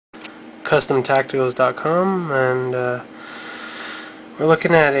customtacticals.com, and we're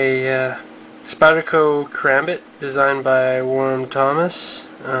looking at a Spyderco Kerambit designed by Warren Thomas.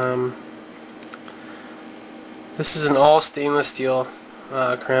 This is an all stainless steel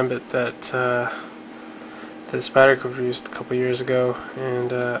Kerambit that Spyderco produced a couple years ago,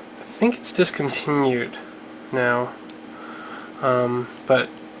 and I think it's discontinued now, but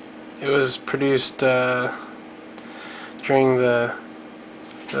it was produced during the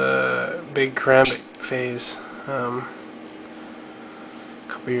big Kerambit phase a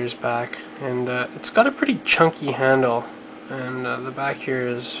couple years back, and it's got a pretty chunky handle, and the back here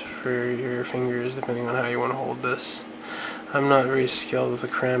is for your fingers depending on how you want to hold this. I'm not very skilled with the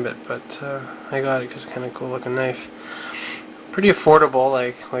Kerambit, but I got it because it's kind of cool looking knife. Pretty affordable,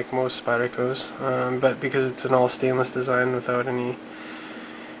 like most Spydercos, but because it's an all stainless design without any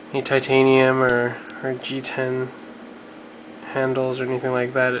titanium or G10 handles or anything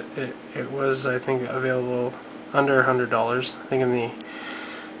like that, it was, I think, available under $100. I think in the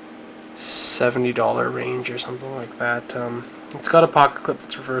 $70 range or something like that. It's got a pocket clip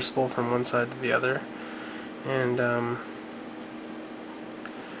that's reversible from one side to the other, and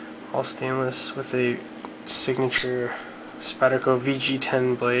all stainless with a signature Spyderco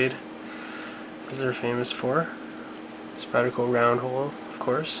VG10 blade, as they're famous for. Spyderco round hole, of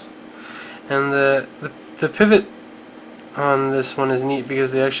course. And the pivot on this one is neat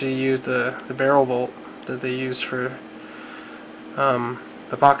because they actually used the barrel bolt that they used for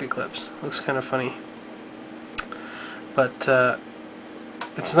the pocket clips. Looks kind of funny, but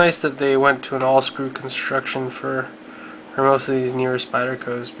it's nice that they went to an all-screw construction for most of these newer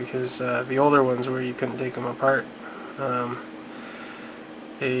Spydercos, because the older ones where you couldn't take them apart,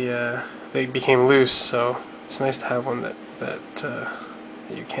 they became loose. So it's nice to have one that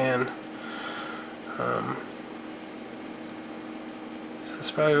you can. So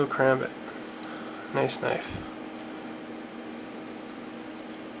Spyderco Kerambit, nice knife.